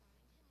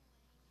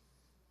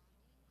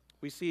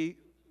 We see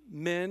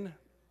men,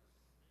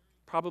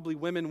 probably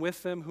women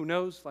with them, who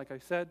knows, like I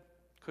said,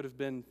 could have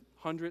been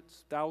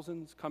hundreds,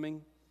 thousands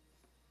coming,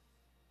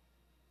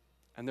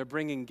 and they're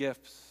bringing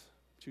gifts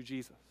to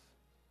Jesus.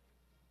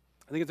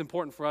 I think it's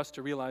important for us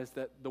to realize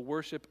that the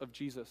worship of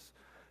Jesus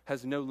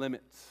has no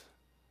limits.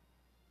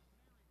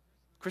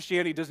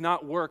 Christianity does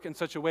not work in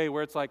such a way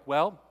where it's like,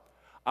 well,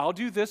 I'll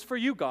do this for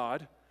you,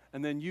 God,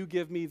 and then you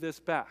give me this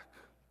back.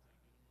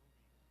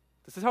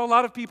 This is how a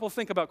lot of people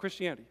think about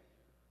Christianity.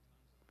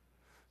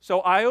 So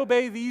I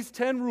obey these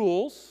 10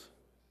 rules,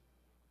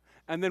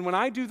 and then when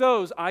I do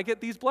those, I get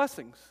these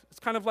blessings. It's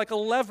kind of like a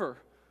lever.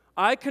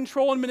 I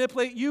control and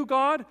manipulate you,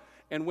 God,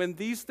 and when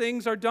these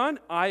things are done,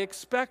 I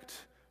expect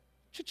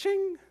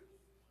cha-ching.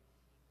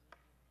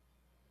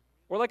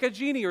 Or like a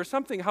genie or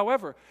something.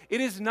 However,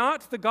 it is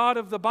not the God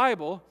of the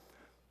Bible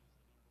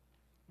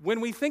when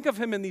we think of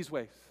him in these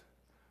ways.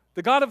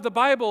 The God of the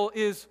Bible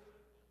is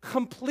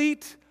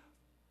complete,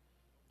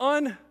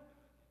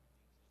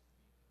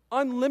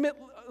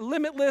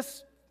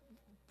 limitless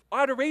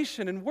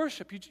adoration and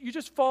worship. You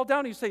just fall down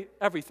and you say,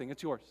 everything,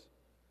 it's yours.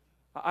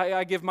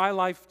 I give my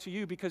life to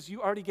you because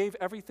you already gave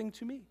everything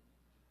to me.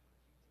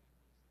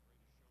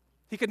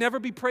 He could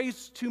never be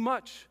praised too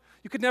much.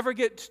 You could never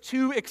get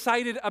too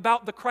excited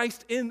about the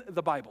Christ in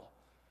the Bible.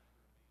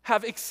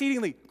 Have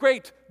exceedingly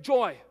great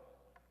joy.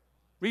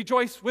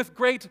 Rejoice with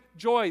great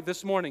joy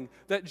this morning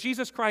that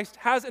Jesus Christ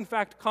has in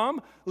fact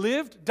come,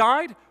 lived,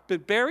 died,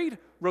 been buried,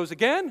 rose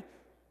again,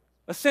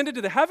 ascended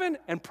to the heaven,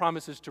 and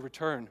promises to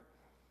return.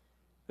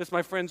 This,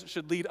 my friends,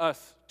 should lead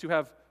us to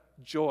have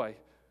joy.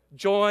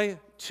 Joy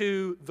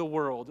to the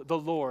world, the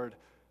Lord.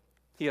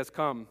 He has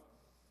come,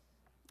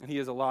 and he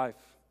is alive.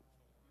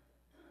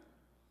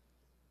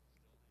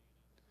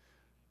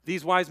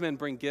 These wise men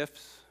bring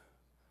gifts.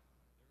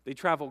 They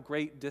travel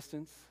great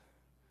distance.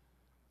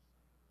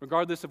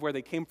 Regardless of where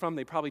they came from,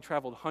 they probably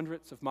traveled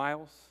hundreds of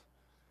miles.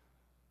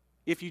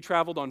 If you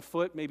traveled on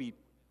foot, maybe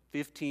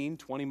 15,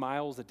 20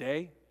 miles a day,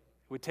 it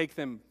would take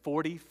them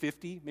 40,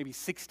 50, maybe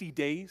 60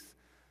 days,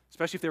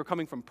 especially if they were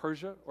coming from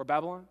Persia or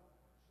Babylon.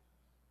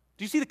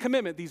 Do you see the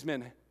commitment these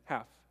men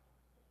have?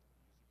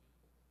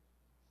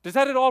 Does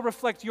that at all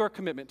reflect your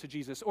commitment to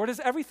Jesus? Or does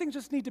everything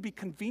just need to be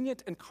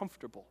convenient and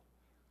comfortable?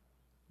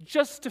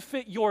 Just to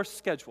fit your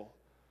schedule?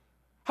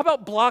 How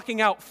about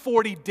blocking out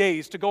 40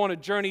 days to go on a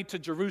journey to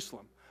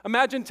Jerusalem?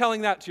 Imagine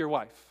telling that to your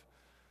wife.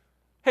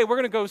 Hey, we're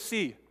going to go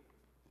see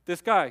this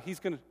guy.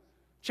 He's going to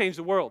change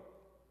the world.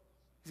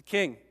 He's a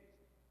king.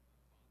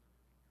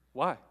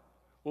 Why?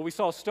 Well, we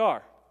saw a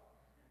star.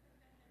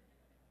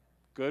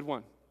 Good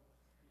one.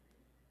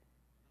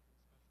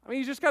 I mean,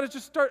 you just got to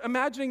start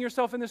imagining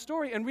yourself in this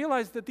story and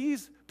realize that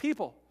these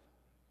people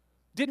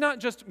did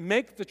not just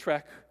make the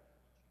trek,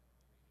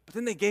 but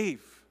then they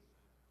gave.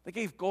 They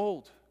gave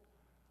gold.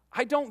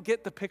 I don't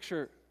get the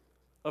picture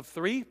of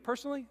 3,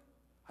 personally.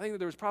 I think that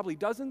there was probably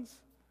dozens.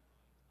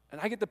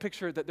 And I get the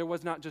picture that there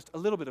was not just a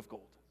little bit of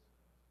gold,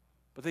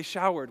 but they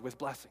showered with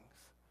blessings.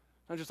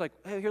 Not just like,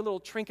 hey, here, a little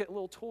trinket, a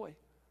little toy.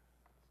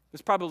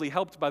 This probably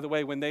helped, by the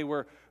way, when they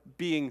were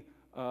being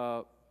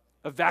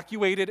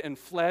evacuated and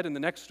fled in the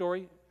next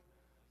story.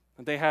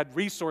 And they had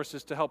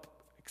resources to help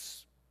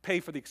pay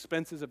for the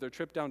expenses of their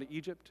trip down to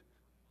Egypt.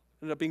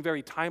 It ended up being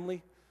very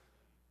timely.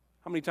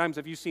 How many times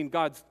have you seen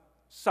God's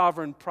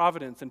sovereign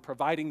providence in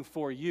providing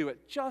for you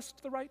at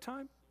just the right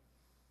time?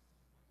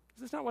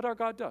 Is this not what our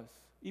God does?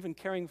 Even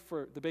caring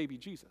for the baby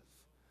Jesus,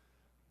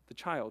 the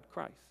child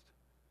Christ.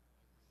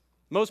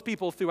 Most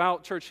people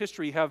throughout church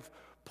history have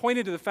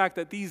pointed to the fact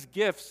that these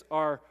gifts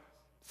are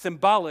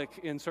symbolic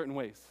in certain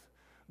ways.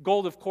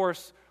 Gold, of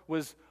course,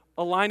 was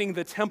aligning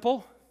the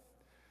temple.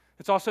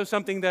 It's also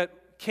something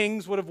that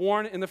kings would have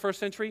worn in the first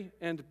century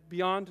and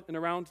beyond and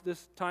around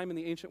this time in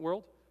the ancient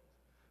world.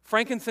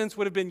 Frankincense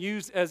would have been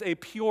used as a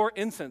pure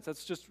incense.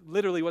 That's just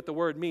literally what the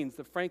word means,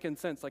 the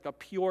frankincense, like a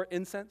pure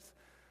incense.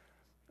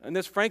 And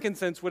this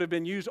frankincense would have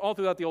been used all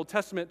throughout the Old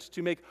Testament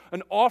to make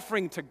an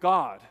offering to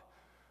God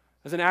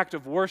as an act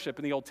of worship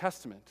in the Old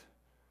Testament.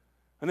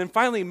 And then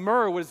finally,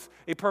 myrrh was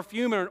a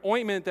perfume or an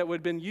ointment that would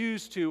have been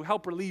used to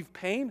help relieve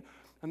pain,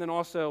 and then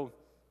also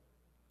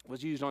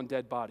was used on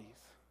dead bodies.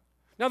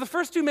 Now, the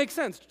first 2 make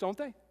sense, don't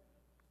they?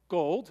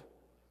 Gold.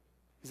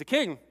 He's a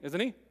king, isn't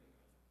he?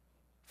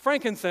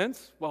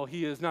 Frankincense, well,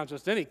 he is not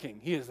just any king.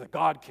 He is the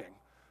God King.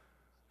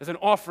 As an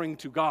offering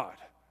to God.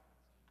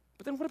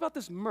 But then what about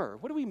this myrrh?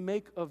 What do we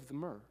make of the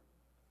myrrh?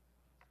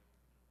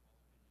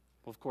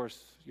 Well, of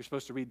course, you're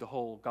supposed to read the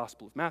whole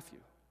Gospel of Matthew.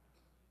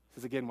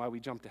 This is again why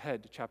we jumped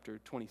ahead to chapter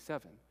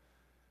 27.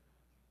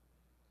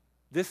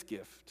 This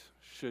gift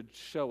should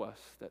show us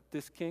that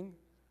this king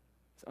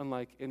is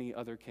unlike any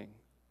other king.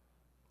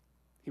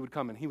 He would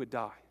come and he would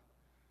die.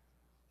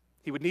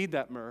 He would need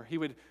that myrrh. He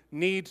would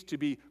need to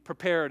be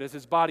prepared as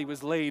his body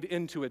was laid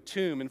into a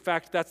tomb. In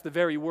fact, that's the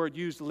very word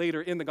used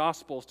later in the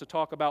Gospels to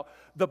talk about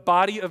the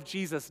body of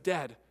Jesus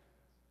dead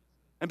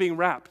and being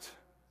wrapped,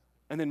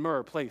 and then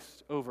myrrh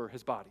placed over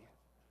his body.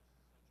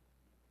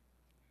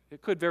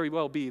 It could very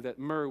well be that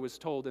myrrh was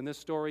told in this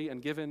story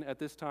and given at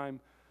this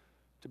time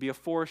to be a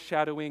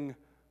foreshadowing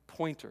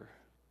pointer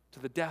to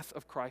the death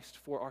of Christ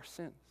for our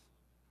sins.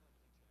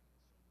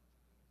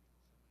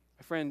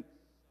 My friend,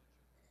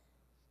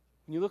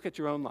 when you look at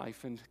your own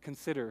life and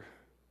consider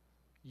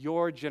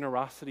your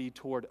generosity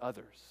toward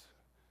others,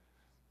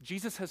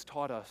 Jesus has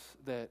taught us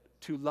that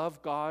to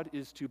love God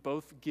is to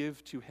both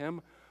give to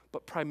him,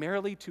 but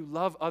primarily to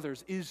love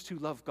others is to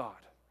love God.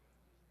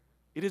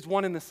 It is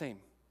one and the same.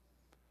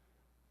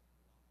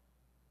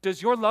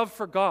 Does your love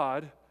for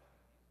God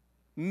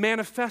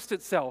manifest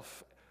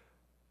itself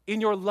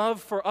in your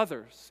love for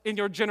others, in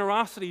your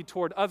generosity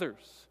toward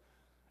others,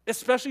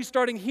 especially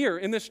starting here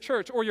in this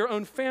church or your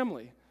own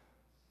family?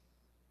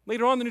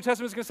 Later on, the New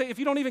Testament is going to say, if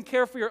you don't even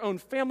care for your own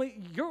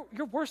family,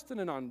 you're worse than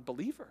an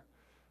unbeliever,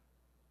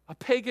 a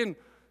pagan,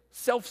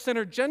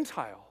 self-centered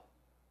Gentile.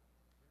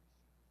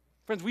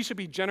 Friends, we should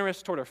be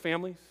generous toward our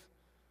families.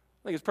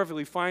 I think it's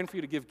perfectly fine for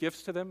you to give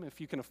gifts to them if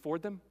you can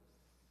afford them.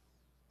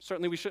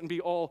 Certainly, we shouldn't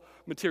be all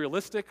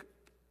materialistic.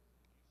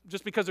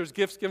 Just because there's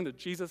gifts given to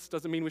Jesus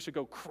doesn't mean we should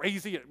go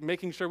crazy at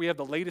making sure we have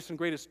the latest and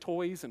greatest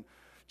toys and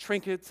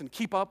trinkets and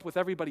keep up with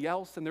everybody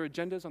else and their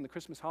agendas on the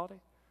Christmas holiday.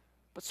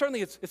 But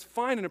certainly it's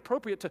fine and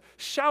appropriate to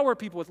shower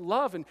people with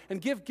love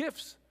and give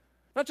gifts,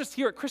 not just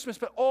here at Christmas,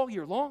 but all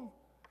year long.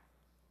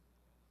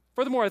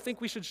 Furthermore, I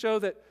think we should show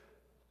that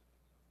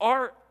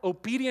our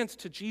obedience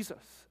to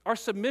Jesus, our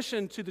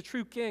submission to the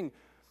true King,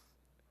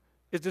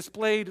 is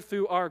displayed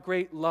through our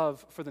great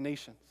love for the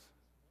nations.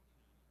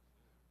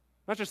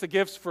 Not just the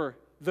gifts for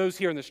those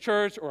here in this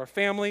church or our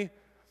family,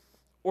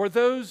 or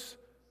those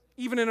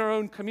even in our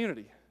own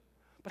community.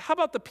 But how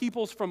about the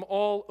peoples from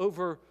all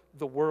over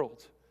the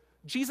world?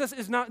 Jesus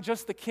is not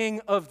just the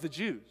King of the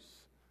Jews,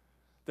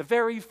 the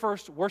very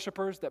first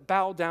worshipers that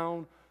bow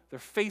down their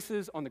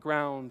faces on the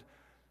ground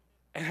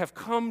and have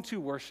come to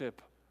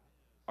worship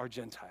are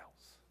Gentiles.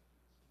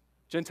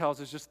 Gentiles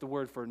is just the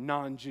word for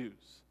non-Jews.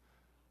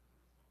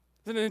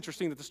 Isn't it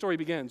interesting that the story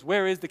begins,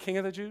 where is the King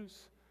of the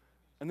Jews?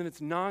 And then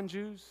it's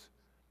non-Jews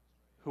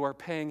who are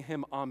paying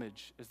him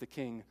homage as the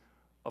King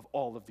of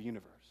all of the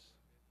universe.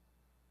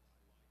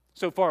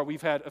 So far,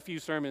 we've had a few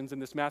sermons in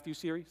this Matthew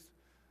series.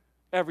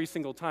 Every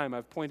single time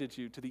I've pointed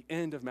you to the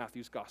end of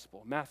Matthew's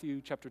gospel, Matthew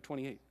chapter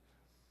 28.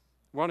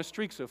 We're on a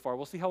streak so far.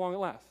 We'll see how long it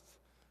lasts.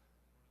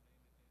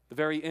 The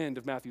very end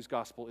of Matthew's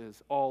gospel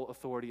is, all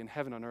authority in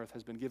heaven and earth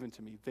has been given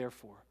to me.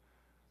 Therefore,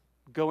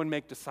 go and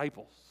make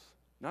disciples,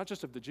 not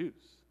just of the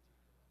Jews,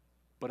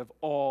 but of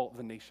all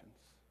the nations.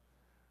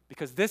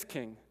 Because this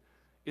King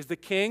is the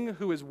King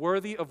who is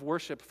worthy of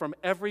worship from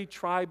every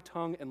tribe,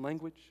 tongue, and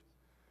language.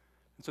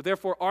 And so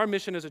therefore, our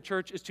mission as a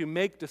church is to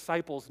make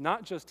disciples,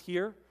 not just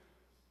here,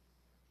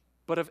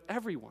 but of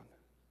everyone.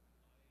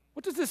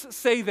 What does this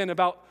say then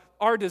about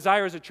our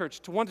desire as a church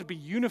to want to be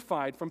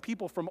unified from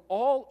people from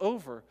all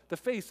over the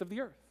face of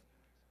the earth?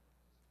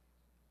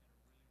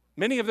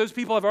 Many of those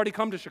people have already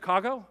come to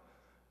Chicago.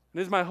 And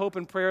it is my hope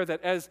and prayer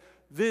that as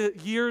the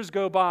years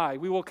go by,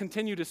 we will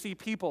continue to see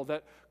people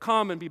that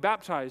come and be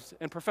baptized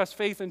and profess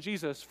faith in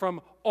Jesus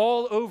from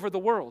all over the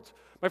world.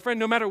 My friend,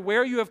 no matter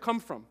where you have come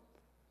from,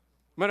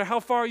 no matter how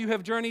far you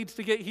have journeyed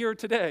to get here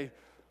today,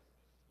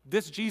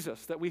 this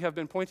Jesus that we have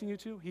been pointing you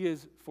to, he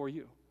is for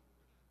you.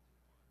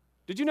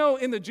 Did you know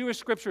in the Jewish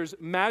scriptures,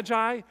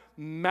 magi,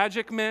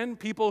 magic men,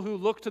 people who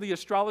looked to the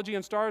astrology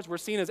and stars were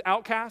seen as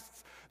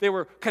outcasts? They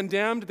were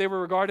condemned. They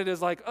were regarded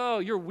as like, oh,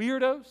 you're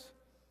weirdos.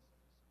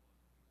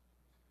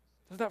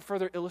 Does that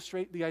further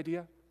illustrate the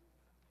idea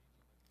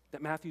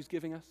that Matthew's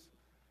giving us?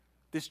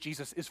 This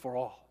Jesus is for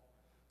all,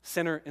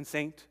 sinner and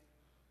saint,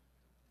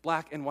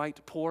 black and white,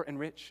 poor and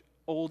rich,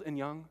 old and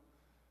young.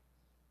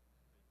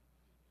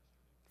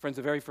 Friends,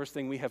 the very first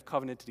thing we have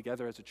covenanted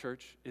together as a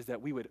church is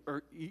that we would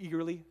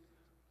eagerly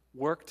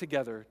work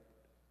together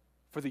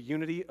for the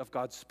unity of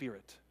God's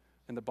Spirit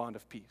and the bond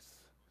of peace.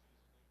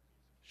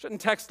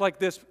 Shouldn't texts like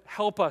this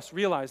help us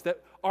realize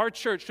that our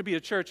church should be a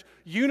church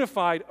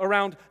unified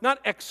around not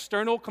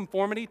external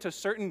conformity to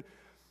certain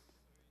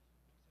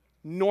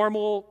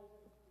normal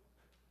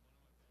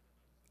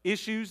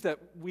issues that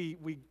we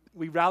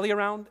rally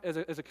around as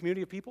a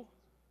community of people?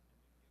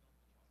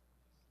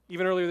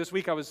 Even earlier this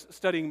week, I was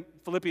studying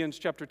Philippians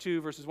chapter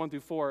 2, verses 1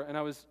 through 4, and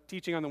I was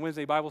teaching on the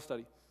Wednesday Bible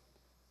study.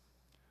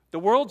 The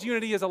world's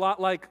unity is a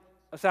lot like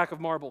a sack of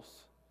marbles.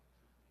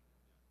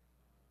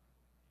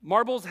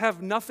 Marbles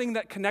have nothing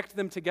that connects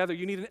them together.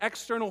 You need an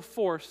external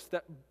force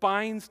that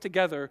binds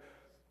together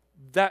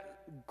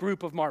that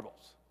group of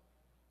marbles.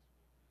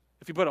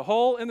 If you put a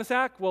hole in the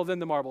sack, well, then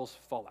the marbles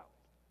fall out.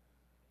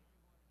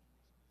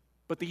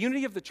 But the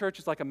unity of the church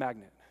is like a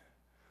magnet,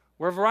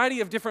 where a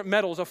variety of different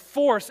metals, a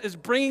force is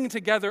bringing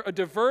together a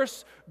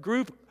diverse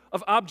group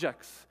of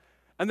objects.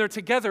 And they're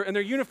together, and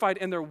they're unified,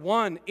 and they're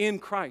one in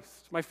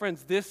Christ. My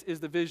friends, this is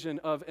the vision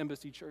of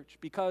Embassy Church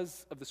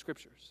because of the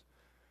Scriptures.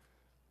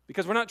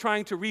 Because we're not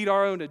trying to read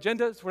our own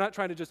agendas. We're not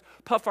trying to just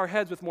puff our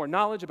heads with more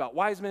knowledge about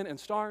wise men and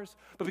stars.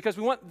 But because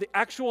we want the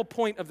actual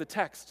point of the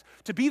text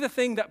to be the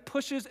thing that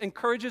pushes,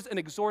 encourages, and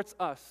exhorts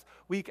us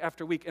week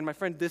after week. And my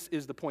friend, this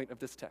is the point of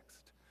this text.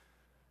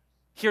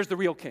 Here's the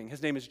real king.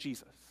 His name is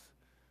Jesus.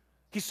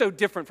 He's so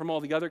different from all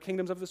the other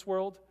kingdoms of this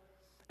world.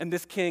 And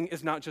this king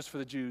is not just for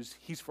the Jews.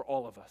 He's for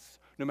all of us.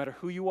 No matter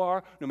who you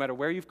are, no matter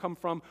where you've come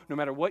from, no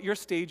matter what your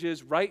stage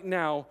is, right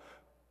now,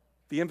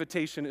 the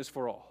invitation is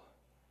for all.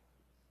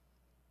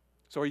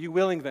 So are you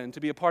willing then to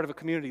be a part of a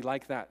community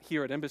like that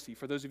here at Embassy,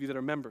 for those of you that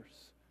are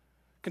members?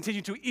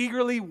 Continue to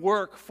eagerly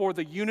work for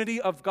the unity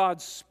of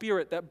God's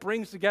Spirit that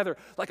brings together,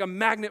 like a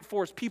magnet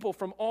force, people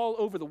from all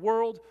over the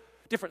world,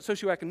 different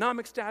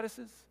socioeconomic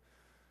statuses,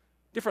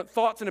 different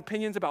thoughts and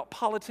opinions about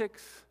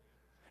politics,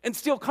 and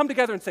still come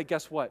together and say,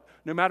 guess what?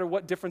 No matter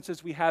what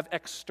differences we have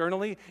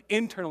externally,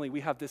 internally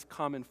we have this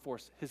common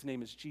force. His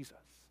name is Jesus.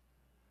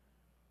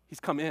 He's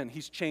come in,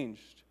 he's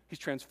changed, he's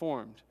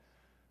transformed,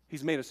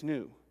 he's made us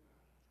new.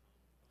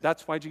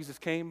 That's why Jesus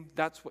came.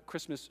 That's what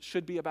Christmas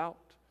should be about.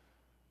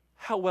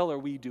 How well are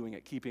we doing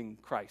at keeping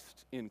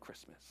Christ in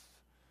Christmas?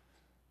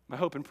 My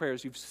hope and prayer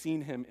is you've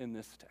seen him in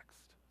this text.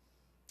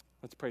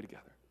 Let's pray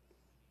together.